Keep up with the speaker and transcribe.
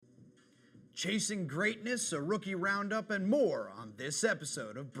chasing greatness, a rookie roundup, and more on this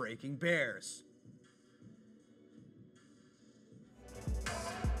episode of Breaking Bears.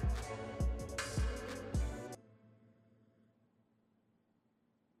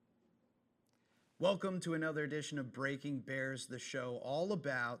 Welcome to another edition of Breaking Bears, the show all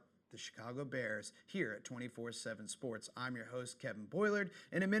about the Chicago Bears here at 24/7 Sports. I'm your host, Kevin Boylard.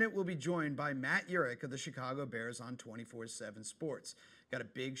 In a minute, we'll be joined by Matt Urich of the Chicago Bears on 24/7 Sports. Got a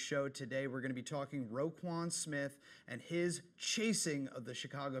big show today. We're going to be talking Roquan Smith and his chasing of the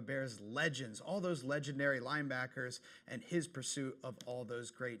Chicago Bears legends, all those legendary linebackers, and his pursuit of all those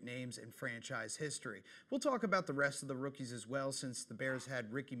great names in franchise history. We'll talk about the rest of the rookies as well, since the Bears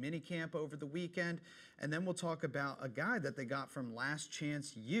had Ricky Minicamp over the weekend. And then we'll talk about a guy that they got from Last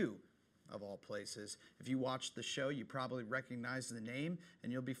Chance U, of all places. If you watched the show, you probably recognize the name,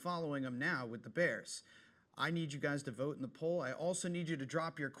 and you'll be following him now with the Bears. I need you guys to vote in the poll. I also need you to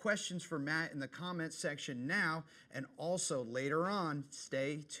drop your questions for Matt in the comments section now, and also later on,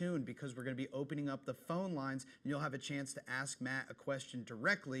 stay tuned because we're going to be opening up the phone lines, and you'll have a chance to ask Matt a question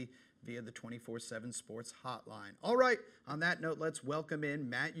directly via the 24/7 Sports hotline. All right, on that note, let's welcome in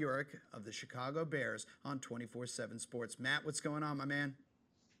Matt Urich of the Chicago Bears on 24/7 Sports. Matt, what's going on, my man?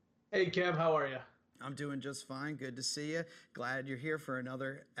 Hey, Kev, how are you? I'm doing just fine. Good to see you. Glad you're here for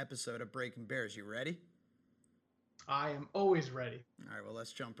another episode of Breaking Bears. You ready? I am always ready. All right, well,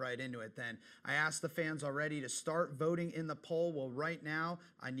 let's jump right into it then. I asked the fans already to start voting in the poll. Well, right now,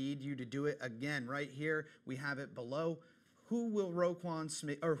 I need you to do it again. Right here, we have it below. Who will Roquan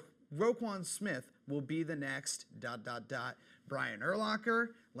Smith will be the next ... Brian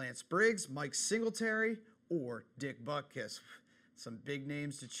Urlacher, Lance Briggs, Mike Singletary, or Dick Butkus? Some big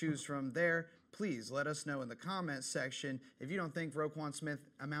names to choose from there. Please let us know in the comments section. If you don't think Roquan Smith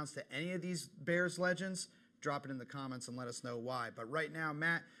amounts to any of these Bears legends, drop it in the comments and let us know why. But right now,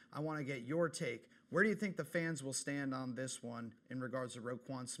 Matt, I want to get your take. Where do you think the fans will stand on this one in regards to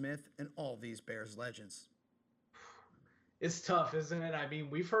Roquan Smith and all these Bears legends? It's tough, isn't it? I mean,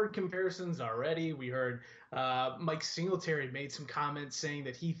 we've heard comparisons already. We heard Mike Singletary made some comments saying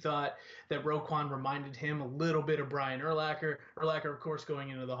that he thought that Roquan reminded him a little bit of Brian Urlacher. Urlacher, of course, going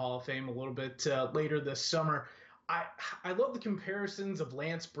into the Hall of Fame a little bit later this summer. I love the comparisons of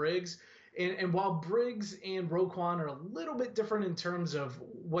Lance Briggs. And while Briggs and Roquan are a little bit different in terms of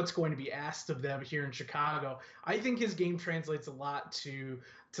what's going to be asked of them here in Chicago, I think his game translates a lot to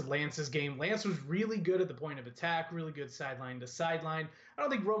Lance's game. Lance was really good at the point of attack, really good sideline to sideline. I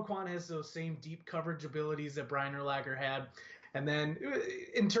don't think Roquan has those same deep coverage abilities that Brian Urlacher had. And then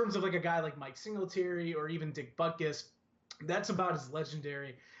in terms of like a guy like Mike Singletary or even Dick Butkus, that's about as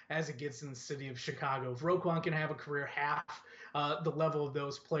legendary as it gets in the city of Chicago. If Roquan can have a career half the level of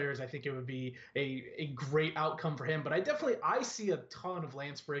those players, I think it would be a great outcome for him. But I see a ton of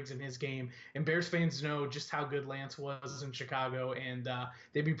Lance Briggs in his game, and Bears fans know just how good Lance was in Chicago, and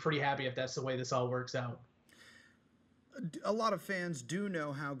they'd be pretty happy if that's the way this all works out. A lot of fans do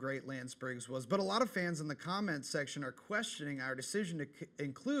know how great Lance Briggs was, but a lot of fans in the comments section are questioning our decision to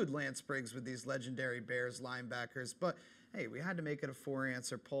include Lance Briggs with these legendary Bears linebackers. But hey, we had to make it a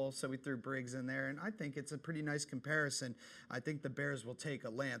 4-answer poll, so we threw Briggs in there, and I think it's a pretty nice comparison. I think the Bears will take a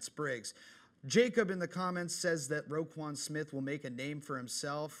Lance Briggs. Jacob in the comments says that Roquan Smith will make a name for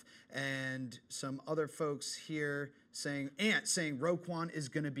himself, and some other folks here saying Roquan is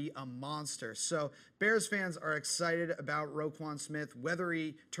going to be a monster. So Bears fans are excited about Roquan Smith, whether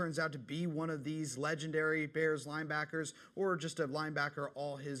he turns out to be one of these legendary Bears linebackers or just a linebacker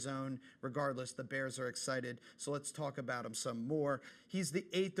all his own. Regardless, the Bears are excited. So let's talk about him some more. He's the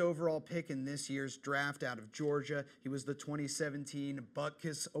 8th overall pick in this year's draft out of Georgia. He was the 2017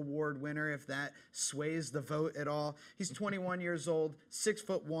 Butkus Award winner, if that sways the vote at all. He's 21 years old,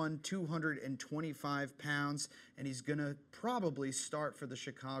 6'1", 225 pounds, and he's going to probably start for the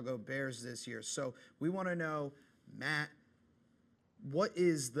Chicago Bears this year. So we want to know, Matt, what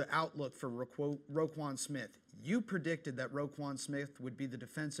is the outlook for Roquan Smith? You predicted that Roquan Smith would be the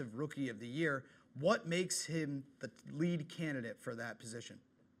Defensive Rookie of the Year. What makes him the lead candidate for that position?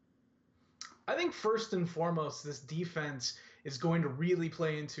 I think first and foremost, this defense is going to really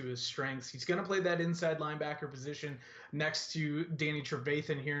play into his strengths. He's going to play that inside linebacker position next to Danny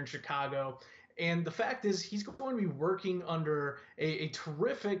Trevathan here in Chicago. And the fact is, he's going to be working under a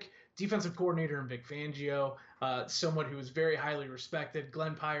terrific defensive coordinator in Vic Fangio, someone who is very highly respected.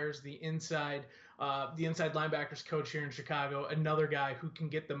 Glenn Pyers, the inside linebackers coach here in Chicago, another guy who can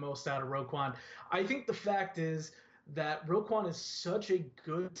get the most out of Roquan. I think the fact is that Roquan is such a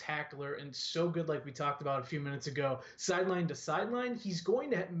good tackler and so good, like we talked about a few minutes ago, sideline to sideline. He's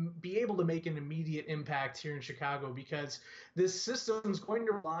going to be able to make an immediate impact here in Chicago because this system is going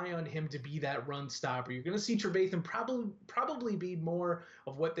to rely on him to be that run stopper. You're going to see Trevathan probably be more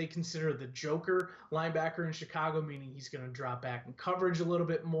of what they consider the joker linebacker in Chicago, meaning he's going to drop back in coverage a little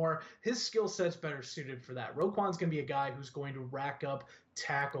bit more. His skill set's better suited for that. Roquan's going to be a guy who's going to rack up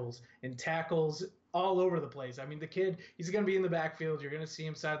tackles all over the place. I mean, the kid, he's going to be in the backfield. You're going to see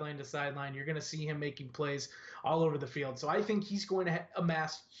him sideline to sideline. You're going to see him making plays all over the field. So I think he's going to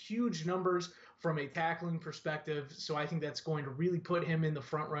amass huge numbers from a tackling perspective. So I think that's going to really put him in the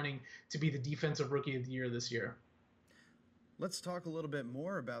front running to be the defensive rookie of the year this year. Let's talk a little bit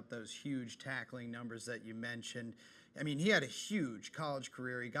more about those huge tackling numbers that you mentioned. I mean, he had a huge college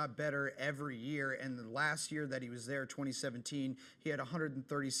career. He got better every year. And the last year that he was there, 2017, he had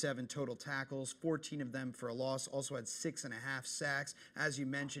 137 total tackles, 14 of them for a loss, also had 6.5 sacks. As you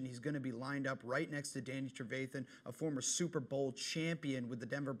mentioned, he's going to be lined up right next to Danny Trevathan, a former Super Bowl champion with the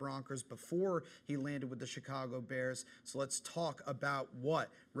Denver Broncos before he landed with the Chicago Bears. So let's talk about what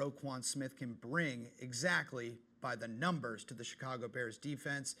Roquan Smith can bring exactly by the numbers to the Chicago Bears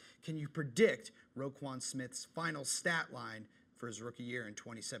defense. Can you predict Roquan Smith's final stat line for his rookie year in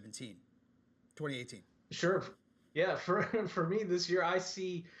 2018? Sure. Yeah, for me this year, I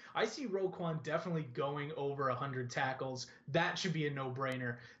see Roquan definitely going over 100 tackles. That should be a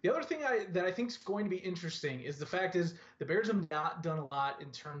no-brainer. The other thing that I think is going to be interesting is the fact is the Bears have not done a lot in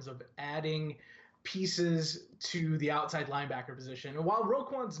terms of adding pieces to the outside linebacker position. And while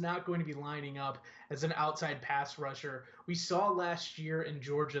Roquan's not going to be lining up as an outside pass rusher, we saw last year in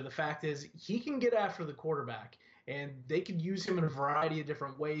Georgia, the fact is he can get after the quarterback. And they could use him in a variety of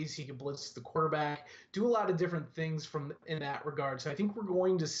different ways. He could blitz the quarterback, do a lot of different things in that regard. So I think we're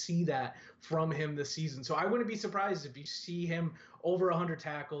going to see that from him this season. So I wouldn't be surprised if you see him over 100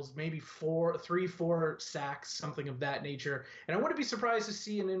 tackles, maybe 4 sacks, something of that nature. And I wouldn't be surprised to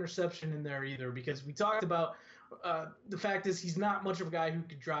see an interception in there either, because we talked about the fact is he's not much of a guy who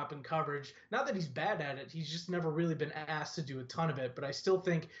could drop in coverage. Not that he's bad at it. He's just never really been asked to do a ton of it. But I still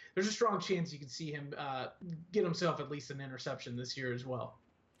think there's a strong chance you could see him get himself at least an interception this year as well.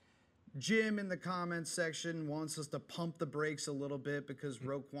 Jim in the comments section wants us to pump the brakes a little bit because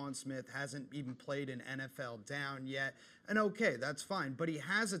Roquan Smith hasn't even played an NFL down yet. And okay, that's fine. But he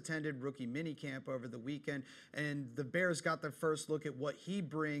has attended rookie minicamp over the weekend, and the Bears got their first look at what he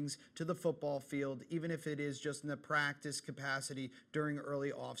brings to the football field, even if it is just in the practice capacity during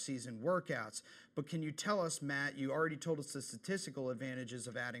early offseason workouts. But can you tell us, Matt, you already told us the statistical advantages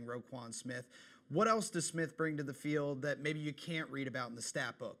of adding Roquan Smith. What else does Smith bring to the field that maybe you can't read about in the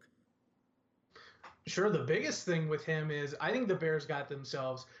stat book? Sure. The biggest thing with him is I think the Bears got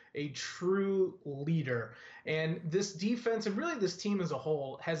themselves a true leader. And this defense and really this team as a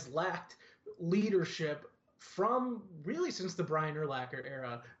whole has lacked leadership from really since the Brian Urlacher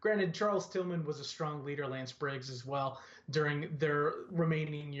era. Granted, Charles Tillman was a strong leader, Lance Briggs as well, during their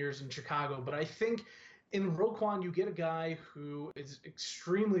remaining years in Chicago. But I think in Roquan, you get a guy who is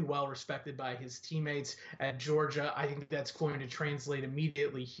extremely well respected by his teammates at Georgia. I think that's going to translate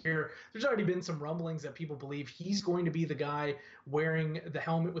immediately here. There's already been some rumblings that people believe he's going to be the guy wearing the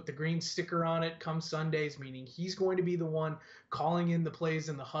helmet with the green sticker on it come Sundays, meaning he's going to be the one calling in the plays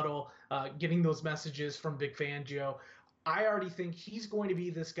in the huddle, getting those messages from Vic Fangio. I already think he's going to be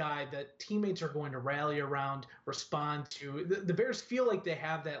this guy that teammates are going to rally around, respond to. The Bears feel like they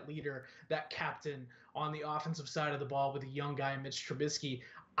have that leader, that captain on the offensive side of the ball with a young guy, Mitch Trubisky.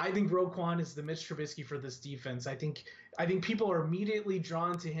 I think Roquan is the Mitch Trubisky for this defense. I think people are immediately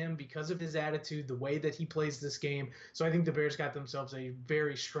drawn to him because of his attitude, the way that he plays this game. So I think the Bears got themselves a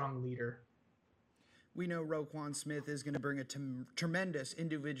very strong leader. We know Roquan Smith is going to bring a tremendous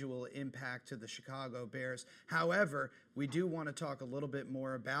individual impact to the Chicago Bears. However, we do want to talk a little bit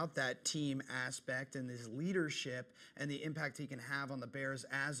more about that team aspect and his leadership and the impact he can have on the Bears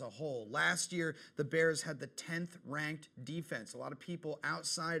as a whole. Last year, the Bears had the 10th ranked defense. A lot of people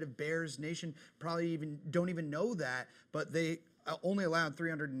outside of Bears Nation probably don't even know that, but they only allowed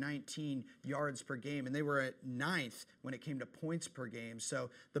 319 yards per game, and they were at 9th when it came to points per game.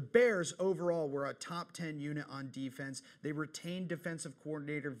 So the Bears overall were a top 10 unit on defense. They retained defensive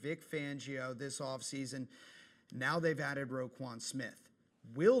coordinator Vic Fangio this offseason. Now they've added Roquan Smith.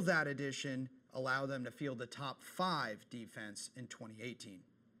 Will that addition allow them to field the top 5 defense in 2018?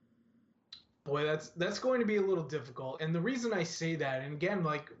 Boy, that's going to be a little difficult. And the reason I say that, and again,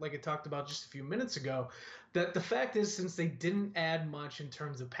 like I talked about just a few minutes ago, that the fact is, since they didn't add much in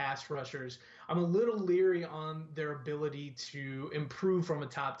terms of pass rushers, I'm a little leery on their ability to improve from a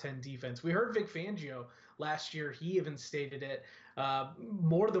top 10 defense. We heard Vic Fangio last year. He even stated it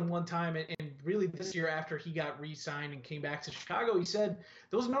more than one time. And really this year, after he got re-signed and came back to Chicago, he said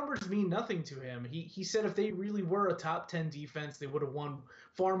those numbers mean nothing to him. He said if they really were a top 10 defense, they would have won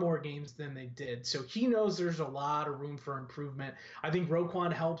far more games than they did. So he knows there's a lot of room for improvement. I think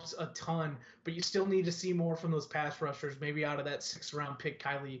Roquan helps a ton, but you still need to see more from those pass rushers. Maybe out of that 6th-round pick,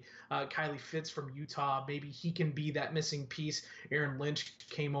 Kylie Fitz from Utah, maybe he can be that missing piece. Aaron Lynch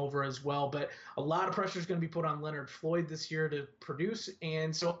came over as well, but a lot of pressure is going to be put on Leonard Floyd this year to produce,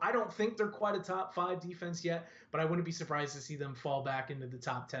 and so I don't think they're quite a top 5 defense yet, but I wouldn't be surprised to see them fall back into the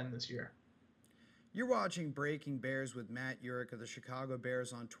top 10 this year. You're watching Breaking Bears with Matt Urich of the Chicago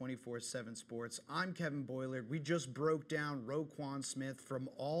Bears on 24/7 Sports. I'm Kevin Boylard. We just broke down Roquan Smith from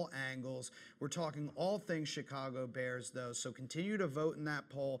all angles. We're talking all things Chicago Bears, though, so continue to vote in that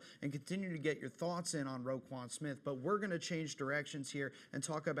poll and continue to get your thoughts in on Roquan Smith. But we're going to change directions here and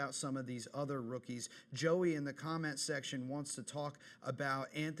talk about some of these other rookies. Joey in the comment section wants to talk about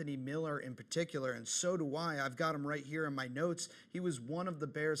Anthony Miller in particular, and so do I. I've got him right here in my notes. He was one of the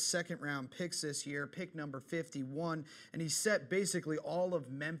Bears' second-round picks this year, pick number 51, and he set basically all of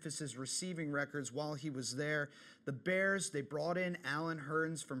Memphis's receiving records while he was there. The Bears, they brought in Allen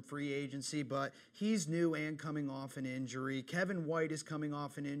Hurns from free agency, but he's new and coming off an injury. Kevin White is coming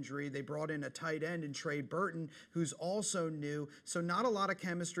off an injury. They brought in a tight end in Trey Burton, who's also new, so not a lot of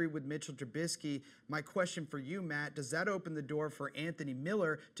chemistry with Mitchell Trubisky. My question for you, Matt, does that open the door for Anthony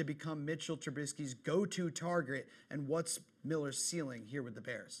Miller to become Mitchell Trubisky's go-to target, and what's Miller's ceiling here with the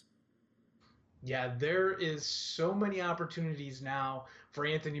Bears? Yeah, there is so many opportunities now for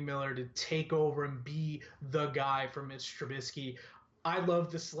Anthony Miller to take over and be the guy for Mitch Trubisky. I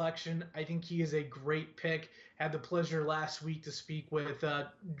love the selection. I think he is a great pick. Had the pleasure last week to speak with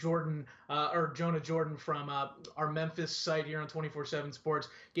Jonah Jordan from our Memphis site here on 24/7 Sports.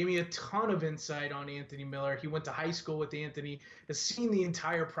 Gave me a ton of insight on Anthony Miller. He went to high school with Anthony, has seen the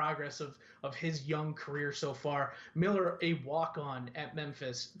entire progress of his young career so far. Miller, a walk-on at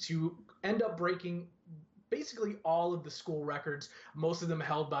Memphis, to end up breaking basically all of the school records, most of them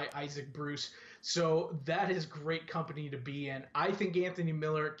held by Isaac Bruce. So that is great company to be in. I think Anthony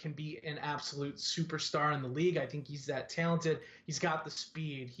Miller can be an absolute superstar in the league. I think he's that talented. He's got the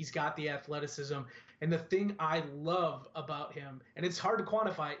speed. He's got the athleticism. And the thing I love about him, and it's hard to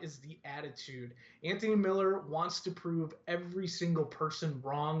quantify, is the attitude. Anthony Miller wants to prove every single person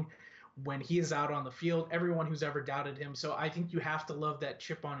wrong when he is out on the field, everyone who's ever doubted him. So I think you have to love that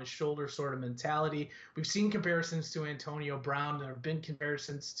chip on his shoulder sort of mentality. We've seen comparisons to Antonio Brown. There have been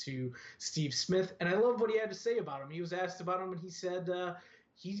comparisons to Steve Smith. And I love what he had to say about him. He was asked about him, and he said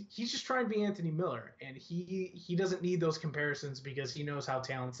he's just trying to be Anthony Miller. And he doesn't need those comparisons because he knows how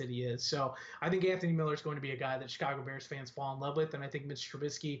talented he is. So I think Anthony Miller is going to be a guy that Chicago Bears fans fall in love with. And I think Mitch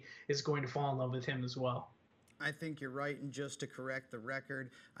Trubisky is going to fall in love with him as well. I think you're right, and just to correct the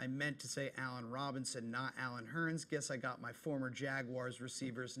record, I meant to say Allen Robinson, not Allen Hurns. Guess I got my former Jaguars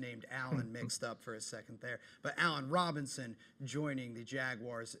receivers named Allen mixed up for a second there. But Allen Robinson joining the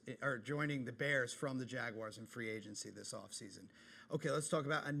Jaguars, or joining the Bears from the Jaguars in free agency this offseason. Okay, let's talk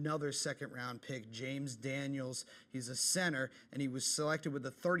about another second-round pick, James Daniels. He's a center, and he was selected with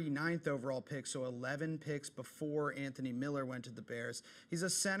the 39th overall pick, so 11 picks before Anthony Miller went to the Bears. He's a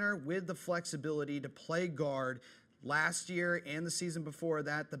center with the flexibility to play guard. Last year and the season before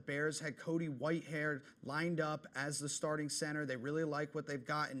that, the Bears had Cody Whitehair lined up as the starting center. They really like what they've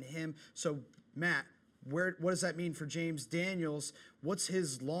got in him. So, Matt, what does that mean for James Daniels? What's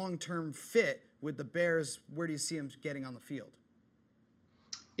his long-term fit with the Bears? Where do you see him getting on the field?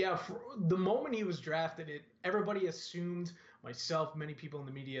 Yeah, the moment he was drafted, everybody assumed, myself, many people in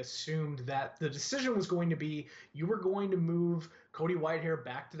the media assumed that the decision was going to be you were going to move Cody Whitehair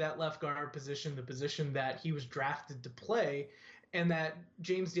back to that left guard position, the position that he was drafted to play, and that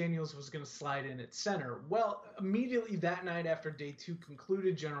James Daniels was going to slide in at center. Well, immediately that night after day 2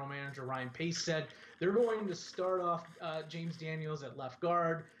 concluded, general manager Ryan Pace said they're going to start off James Daniels at left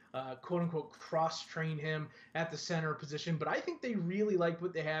guard, quote-unquote cross-train him at the center position. But I think they really like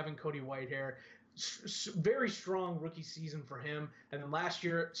what they have in Cody Whitehair. Very strong rookie season for him. And then last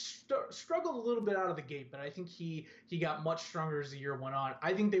year, struggled a little bit out of the gate, but I think he got much stronger as the year went on.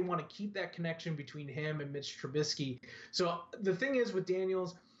 I think they want to keep that connection between him and Mitch Trubisky. So the thing is with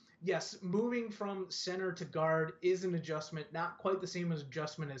Daniels, yes, moving from center to guard is an adjustment, not quite the same as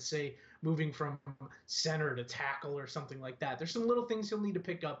adjustment as, say, moving from center to tackle or something like that. There's some little things he'll need to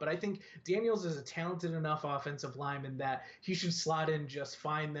pick up, but I think Daniels is a talented enough offensive lineman that he should slot in just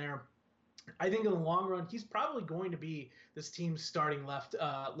fine there. I think in the long run, he's probably going to be this team's starting left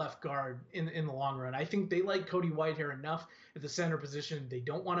guard in the long run. I think they like Cody Whitehair enough at the center position. They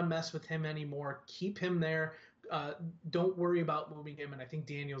don't want to mess with him anymore. Keep him there. Uh, don't worry about moving him. And I think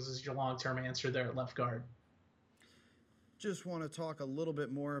Daniels is your long term answer there at left guard. Just want to talk a little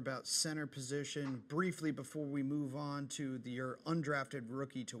bit more about center position briefly before we move on to your undrafted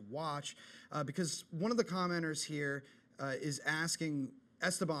rookie to watch, because one of the commenters here is asking,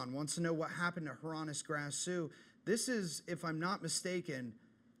 Esteban wants to know what happened to Hronis Grasu. This is, if I'm not mistaken,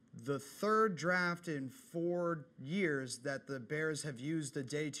 the third draft in 4 years that the Bears have used a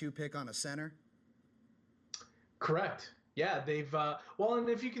day 2 pick on a center. Correct. Yeah, they've well, and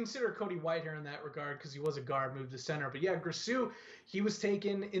if you consider Cody Whitehair in that regard, because he was a guard, moved to center. But yeah, Grasu, he was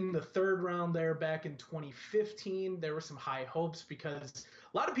taken in the 3rd round there back in 2015. There were some high hopes because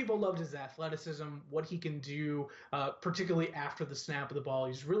a lot of people loved his athleticism, what he can do, particularly after the snap of the ball.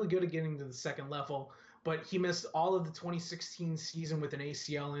 He's really good at getting to the second level, but he missed all of the 2016 season with an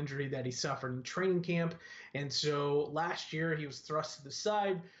ACL injury that he suffered in training camp. And so last year he was thrust to the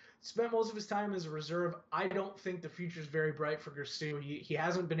side, spent most of his time as a reserve. I don't think the future is very bright for Grasu. He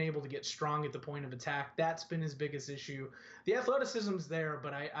hasn't been able to get strong at the point of attack. That's been his biggest issue. The athleticism's there,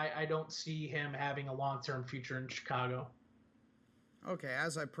 but I don't see him having a long-term future in Chicago. Okay,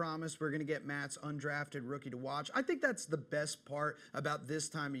 as I promised, we're going to get Matt's undrafted rookie to watch. I think that's the best part about this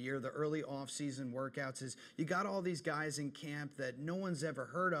time of year, the early off-season workouts, is you got all these guys in camp that no one's ever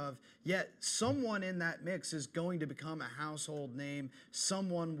heard of, yet someone in that mix is going to become a household name.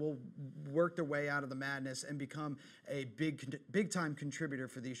 Someone will work their way out of the madness and become a big-time contributor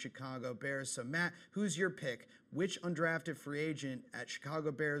for the Chicago Bears. So, Matt, who's your pick? Which undrafted free agent at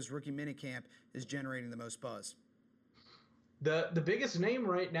Chicago Bears rookie minicamp is generating the most buzz? The biggest name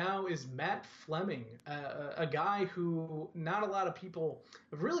right now is Matt Fleming, a guy who not a lot of people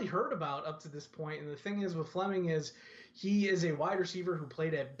have really heard about up to this point. And the thing is with Fleming is he is a wide receiver who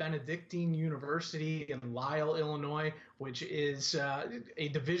played at Benedictine University in Lisle, Illinois, which is a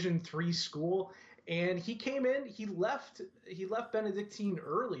Division III school. And he came in, he left Benedictine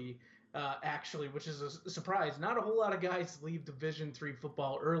early, actually, which is a surprise. Not a whole lot of guys leave Division III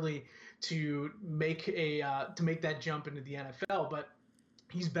football early to make that jump into the NFL, but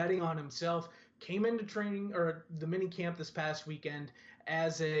he's betting on himself. Came into training or the mini camp this past weekend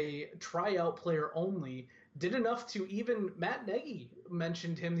as a tryout player only. Did enough to even Matt Nagy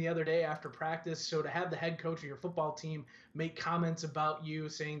mentioned him the other day after practice. So to have the head coach of your football team make comments about you,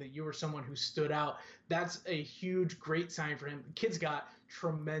 saying that you were someone who stood out, that's a huge, great sign for him. The kid's got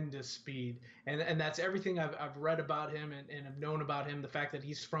tremendous speed, and that's everything I've read about him and have known about him. The fact that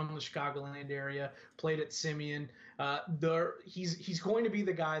he's from the Chicagoland area, played at Simeon, he's going to be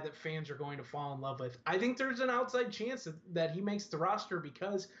the guy that fans are going to fall in love with. I think there's an outside chance that he makes the roster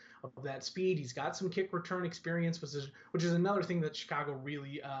because of that speed. He's got some kick return experience, which is another thing that Chicago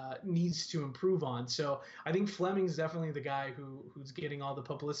really needs to improve on. So I think Fleming's definitely the guy who's getting all the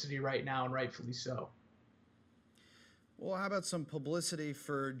publicity right now, and rightfully so. Well, how about some publicity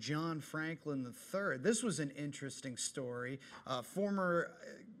for John Franklin III? This was an interesting story. Former,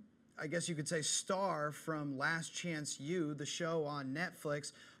 I guess you could say, star from Last Chance U, the show on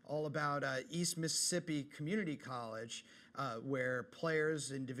Netflix, all about East Mississippi Community College, where players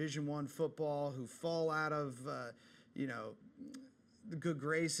in Division I football who fall out of, the good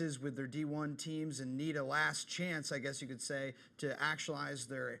graces with their D1 teams and need a last chance, I guess you could say, to actualize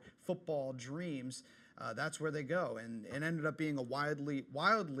their football dreams. That's where they go, and it ended up being a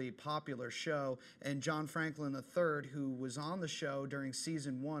wildly popular show. And John Franklin III, who was on the show during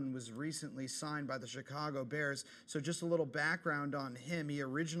season 1, was recently signed by the Chicago Bears. So just a little background on him. He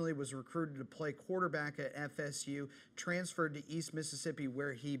originally was recruited to play quarterback at FSU, transferred to East Mississippi,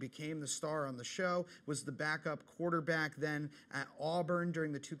 where he became the star on the show, was the backup quarterback then at Auburn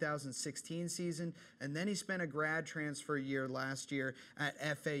during the 2016 season, and then he spent a grad transfer year last year at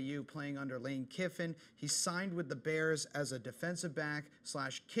FAU playing under Lane Kiffin. He signed with the Bears as a defensive back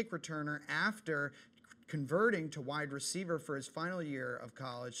 / kick returner after converting to wide receiver for his final year of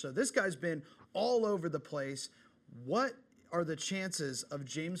college. So this guy's been all over the place. What are the chances of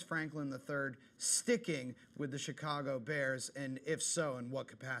James Franklin III sticking with the Chicago Bears, and if so, in what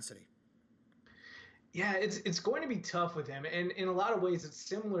capacity? Yeah, it's going to be tough with him, and in a lot of ways, it's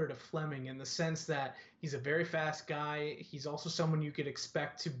similar to Fleming in the sense that he's a very fast guy. He's also someone you could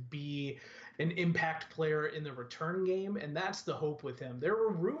expect to be an impact player in the return game, and that's the hope with him. There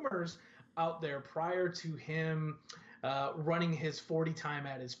were rumors out there prior to him running his 40 time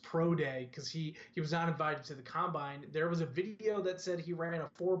at his pro day because he was not invited to the combine. There was a video that said he ran a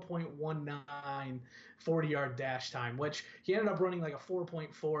 4.19 40-yard dash time, which he ended up running like a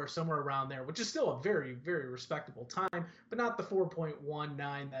 4.4 somewhere around there, which is still a very, very respectable time, but not the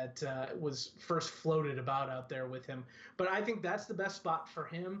 4.19 that was first floated about out there with him. But I think that's the best spot for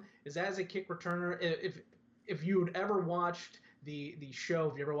him is as a kick returner. If you had ever watched the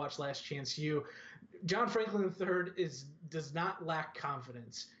show, if you ever watched Last Chance U, John Franklin III does not lack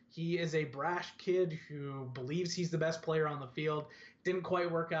confidence. He is a brash kid who believes he's the best player on the field. Didn't quite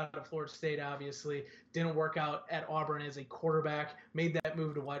work out at Florida State, obviously. Didn't work out at Auburn as a quarterback. Made that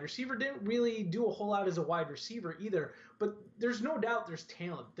move to wide receiver. Didn't really do a whole lot as a wide receiver either. But there's no doubt there's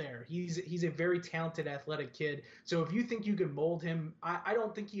talent there. He's a very talented, athletic kid. So if you think you can mold him, I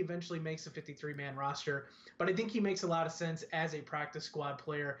don't think he eventually makes a 53-man roster. But I think he makes a lot of sense as a practice squad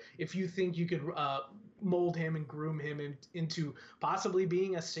player. If you think you could mold him and groom him into possibly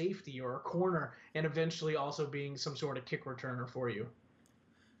being a safety or a corner and eventually also being some sort of kick returner for you.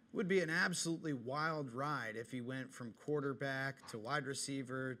 Would be an absolutely wild ride if he went from quarterback to wide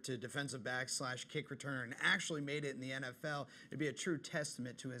receiver to defensive back / kick returner and actually made it in the NFL. It'd be a true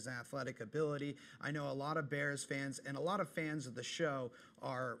testament to his athletic ability. I know a lot of Bears fans and a lot of fans of the show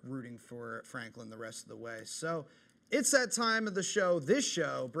are rooting for Franklin the rest of the way. So it's that time of the show. This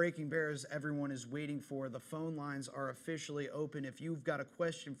show, Breaking Bears, everyone is waiting for. The phone lines are officially open. If you've got a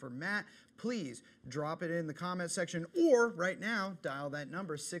question for Matt, please drop it in the comment section or right now, dial that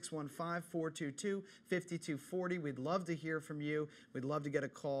number, 615-422-5240. We'd love to hear from you. We'd love to get a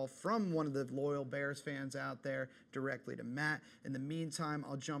call from one of the loyal Bears fans out there directly to Matt. In the meantime,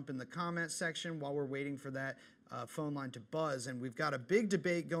 I'll jump in the comment section while we're waiting for that phone line to buzz. And we've got a big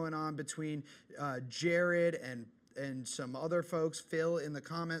debate going on between Jared and some other folks. Phil in the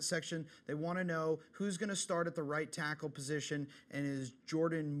comment section, they want to know who's going to start at the right tackle position, and is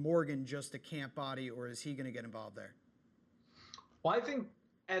Jordan Morgan just a camp body, or is he going to get involved there? Well, I think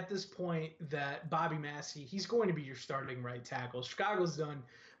at this point that Bobby Massey, he's going to be your starting right tackle. Chicago's done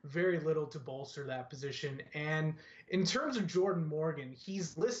very little to bolster that position. And in terms of Jordan Morgan, he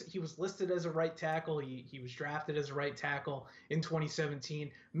was listed as a right tackle. He was drafted as a right tackle in 2017,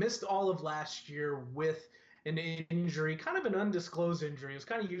 missed all of last year with an injury, kind of an undisclosed injury. It was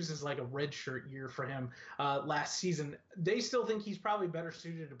kind of used as like a redshirt year for him last season. They still think he's probably better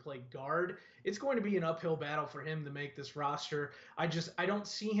suited to play guard. It's going to be an uphill battle for him to make this roster. I don't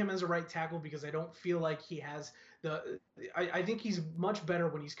see him as a right tackle because I don't feel like he has I think he's much better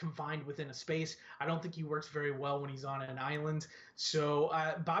when he's confined within a space. I don't think he works very well when he's on an island. So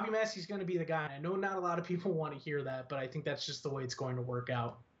Bobby Massey's going to be the guy. I know not a lot of people want to hear that, but I think that's just the way it's going to work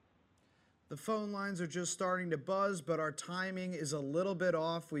out. The phone lines are just starting to buzz, but our timing is a little bit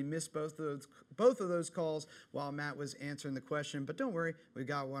off. We missed both of those calls while Matt was answering the question, but don't worry, we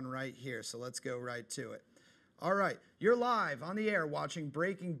got one right here, so let's go right to it. All right, you're live on the air watching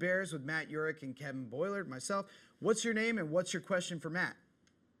Breaking Bears with Matt Urick and Kevin Boilard, myself. What's your name and what's your question for Matt?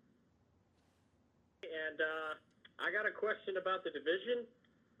 And I got a question about the division.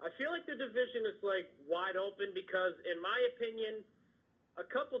 I feel like the division is like wide open because, in my opinion, a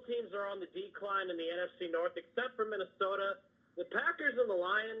couple teams are on the decline in the NFC North, except for Minnesota. The Packers and the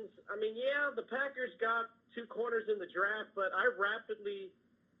Lions, I mean, yeah, the Packers got two corners in the draft, but I rapidly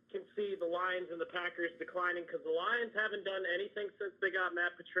can see the Lions and the Packers declining because the Lions haven't done anything since they got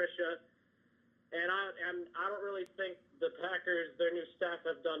Matt Patricia. And I don't really think the Packers, their new staff,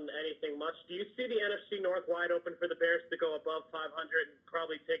 have done anything much. Do you see the NFC North wide open for the Bears to go above 500 and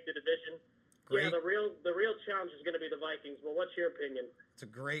probably take the division? Great. Yeah, the real challenge is going to be the Vikings, but what's your opinion? It's a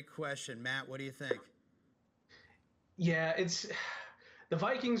great question. Matt, what do you think? Yeah, the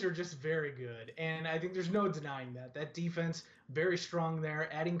Vikings are just very good, and I think there's no denying that. That defense, very strong there.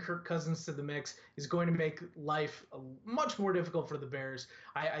 Adding Kirk Cousins to the mix is going to make life much more difficult for the Bears.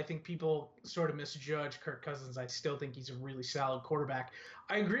 I think people sort of misjudge Kirk Cousins. I still think he's a really solid quarterback.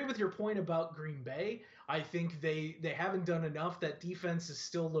 I agree with your point about Green Bay. I think they haven't done enough. That defense is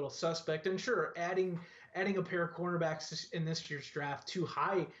still a little suspect. And sure, adding a pair of cornerbacks in this year's draft, two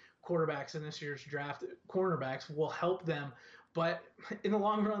high quarterbacks in this year's draft, cornerbacks will help them. But in the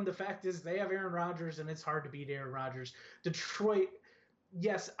long run, the fact is they have Aaron Rodgers, and it's hard to beat Aaron Rodgers. Detroit,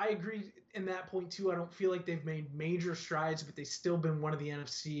 yes, I agree in that point too. I don't feel like they've made major strides, but they've still been one of the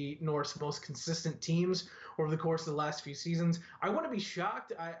NFC North's most consistent teams over the course of the last few seasons. I want to be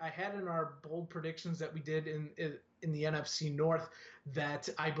shocked. I had in our bold predictions that we did in the NFC North that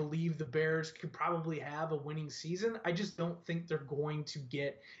I believe the Bears could probably have a winning season. I just don't think they're going to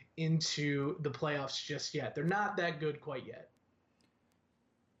get into the playoffs just yet. They're not that good quite yet.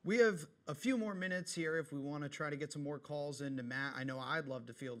 We have a few more minutes here if we want to try to get some more calls into Matt. I know I'd love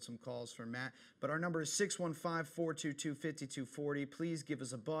to field some calls from Matt, but our number is 615-422-5240. Please give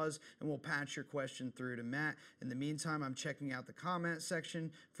us a buzz and we'll patch your question through to Matt. In the meantime, I'm checking out the comment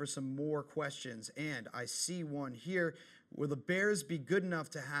section for some more questions, and I see one here. Will the Bears be good enough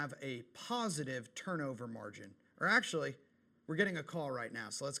to have a positive turnover margin? Or actually, we're getting a call right now,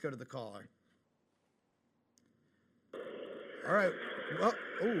 so let's go to the caller. All right. Well,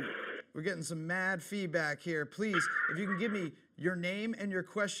 we're getting some mad feedback here. Please, if you can give me your name and your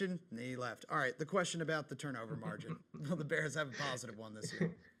question. And he left. All right, the question about the turnover margin. Will the Bears have a positive one this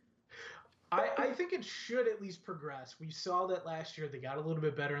year? I think it should at least progress. We saw that last year. They got a little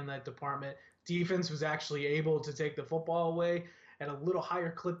bit better in that department. Defense was actually able to take the football away at a little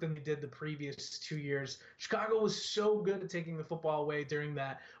higher clip than they did the previous 2 years. Chicago was so good at taking the football away during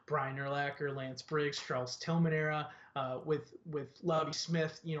that Brian Urlacher, Lance Briggs, Charles Tillman era, with Lovie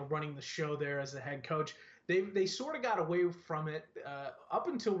Smith, running the show there as the head coach. They sort of got away from it up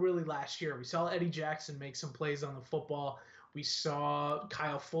until really last year. We saw Eddie Jackson make some plays on the football. We saw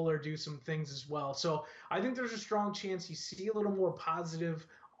Kyle Fuller do some things as well. So I think there's a strong chance you see a little more positive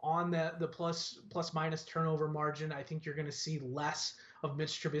on the plus minus turnover margin. I think you're going to see less of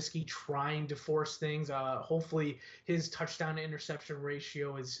Mitch Trubisky trying to force things. Hopefully his touchdown to interception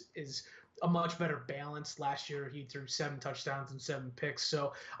ratio is a much better balance. Last year he threw 7 touchdowns and 7 picks.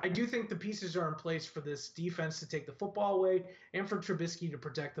 So I do think the pieces are in place for this defense to take the football away and for Trubisky to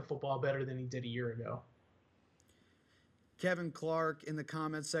protect the football better than he did a year ago. Kevin Clark in the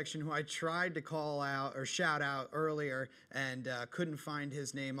comments section, who I tried to call out or shout out earlier and couldn't find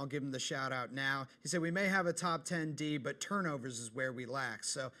his name. I'll give him the shout out now. He said, we may have a top 10 D, but turnovers is where we lack.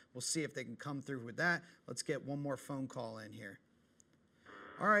 So we'll see if they can come through with that. Let's get one more phone call in here.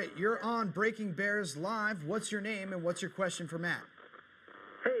 All right, you're on Breaking Bears Live. What's your name and what's your question for Matt?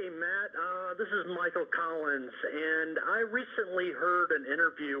 Hey, Matt. This is Michael Collins, and I recently heard an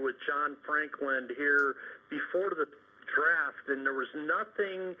interview with John Franklin here before the draft, and there was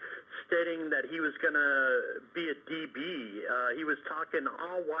nothing stating that he was going to be a DB. He was talking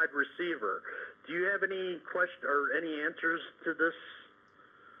all wide receiver. Do you have any question or any answers to this?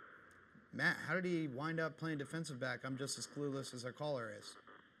 Matt, how did he wind up playing defensive back? I'm just as clueless as our caller is.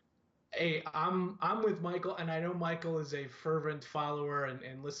 Hey, I'm with Michael, and I know Michael is a fervent follower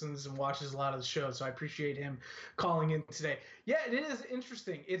and listens and watches a lot of the show, so I appreciate him calling in today. Yeah, it is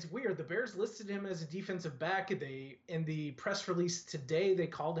interesting. It's weird. The Bears listed him as a defensive back. In the press release today, they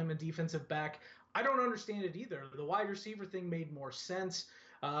called him a defensive back. I don't understand it either. The wide receiver thing made more sense.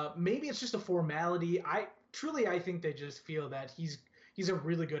 Maybe it's just a formality. I think they just feel that he's a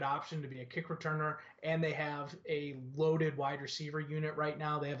really good option to be a kick returner, and they have a loaded wide receiver unit right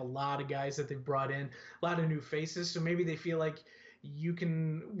now. They have a lot of guys that they've brought in, a lot of new faces. So maybe they feel like you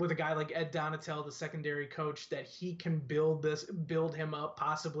can, with a guy like Ed Donatel, the secondary coach, that he can build him up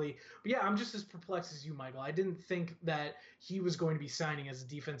possibly. But yeah, I'm just as perplexed as you, Michael. I didn't think that he was going to be signing as a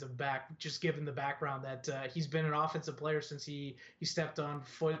defensive back, just given the background that he's been an offensive player since he stepped on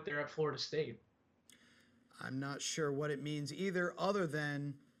foot there at Florida State. I'm not sure what it means either, other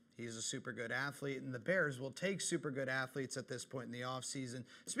than he's a super good athlete, and the Bears will take super good athletes at this point in the offseason.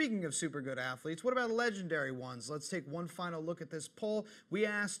 Speaking of super good athletes, what about legendary ones? Let's take one final look at this poll. We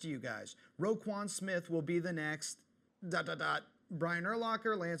asked you guys, Roquan Smith will be the next ... Brian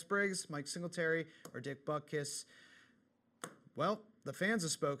Urlacher, Lance Briggs, Mike Singletary, or Dick Butkus. Well, the fans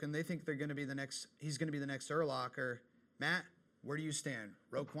have spoken. They think he's going to be the next Urlacher. Matt, where do you stand?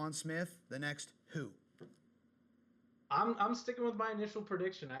 Roquan Smith, the next who? I'm sticking with my initial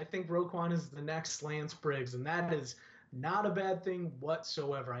prediction. I think Roquan is the next Lance Briggs, and that is not a bad thing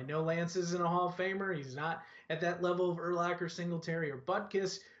whatsoever. I know Lance isn't a Hall of Famer. He's not at that level of Urlacher, Singletary, or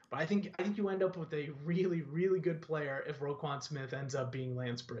Butkus, but I think you end up with a really, really good player if Roquan Smith ends up being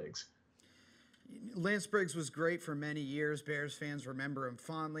Lance Briggs. Lance Briggs was great for many years. Bears fans remember him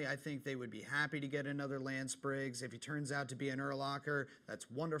fondly. I think they would be happy to get another Lance Briggs. If he turns out to be an Urlacher,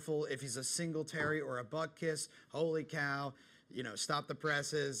 that's wonderful. If he's a Singletary or a Butkus, holy cow, stop the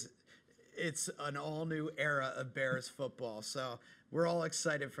presses. It's an all-new era of Bears football. So we're all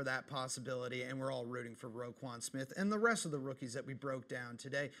excited for that possibility, and we're all rooting for Roquan Smith and the rest of the rookies that we broke down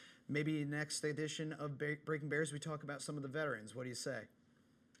today. Maybe next edition of Breaking Bears, we talk about some of the veterans. What do you say?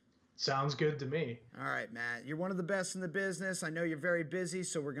 Sounds good to me. All right, Matt. You're one of the best in the business. I know you're very busy,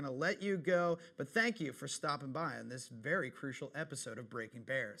 so we're going to let you go. But thank you for stopping by on this very crucial episode of Breaking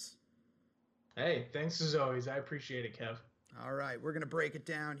Bears. Hey, thanks as always. I appreciate it, Kev. All right, we're going to break it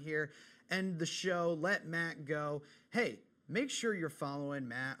down here. End the show. Let Matt go. Hey, make sure you're following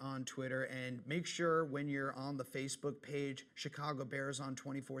Matt on Twitter, and make sure when you're on the Facebook page, Chicago Bears on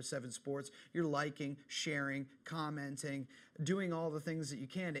 24/7 Sports, you're liking, sharing, commenting, doing all the things that you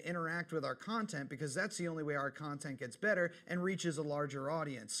can to interact with our content, because that's the only way our content gets better and reaches a larger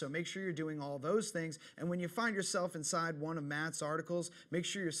audience. So make sure you're doing all those things. And when you find yourself inside one of Matt's articles, make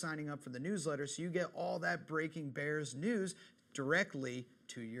sure you're signing up for the newsletter so you get all that breaking Bears news directly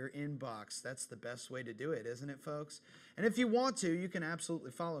to your inbox. That's the best way to do it, isn't it, folks? And if you want to, you can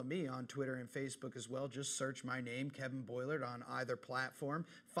absolutely follow me on Twitter and Facebook as well. Just search my name, Kevin Boilard, on either platform.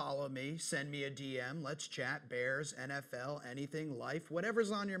 Follow me, send me a DM. Let's chat Bears, NFL, anything, life,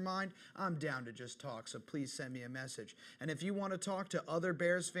 whatever's on your mind. I'm down to just talk, so please send me a message. And if you want to talk to other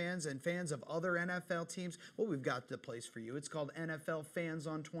Bears fans and fans of other NFL teams, well, we've got the place for you. It's called NFL Fans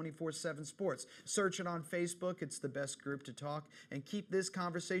on 24/7 Sports. Search it on Facebook. It's the best group to talk. And keep this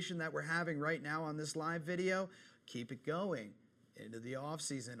conversation that we're having right now on this live video, keep it going into the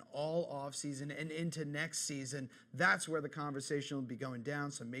offseason, all offseason, and into next season. That's where the conversation will be going down,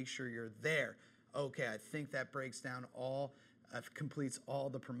 so make sure you're there. Okay, I think that breaks down completes all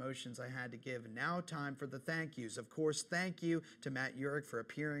the promotions I had to give. Now time for the thank yous. Of course, thank you to Matt Urich for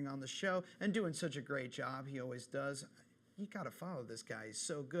appearing on the show and doing such a great job. He always does. You got to follow this guy. He's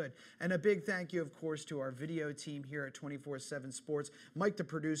so good. And a big thank you, of course, to our video team here at 24/7 Sports. Mike, the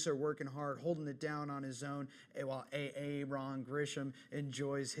producer, working hard, holding it down on his own, while Ron Grisham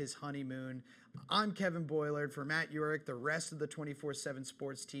enjoys his honeymoon. I'm Kevin Boilard for Matt Urich, the rest of the 24/7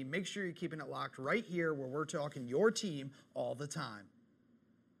 Sports team. Make sure you're keeping it locked right here where we're talking your team all the time.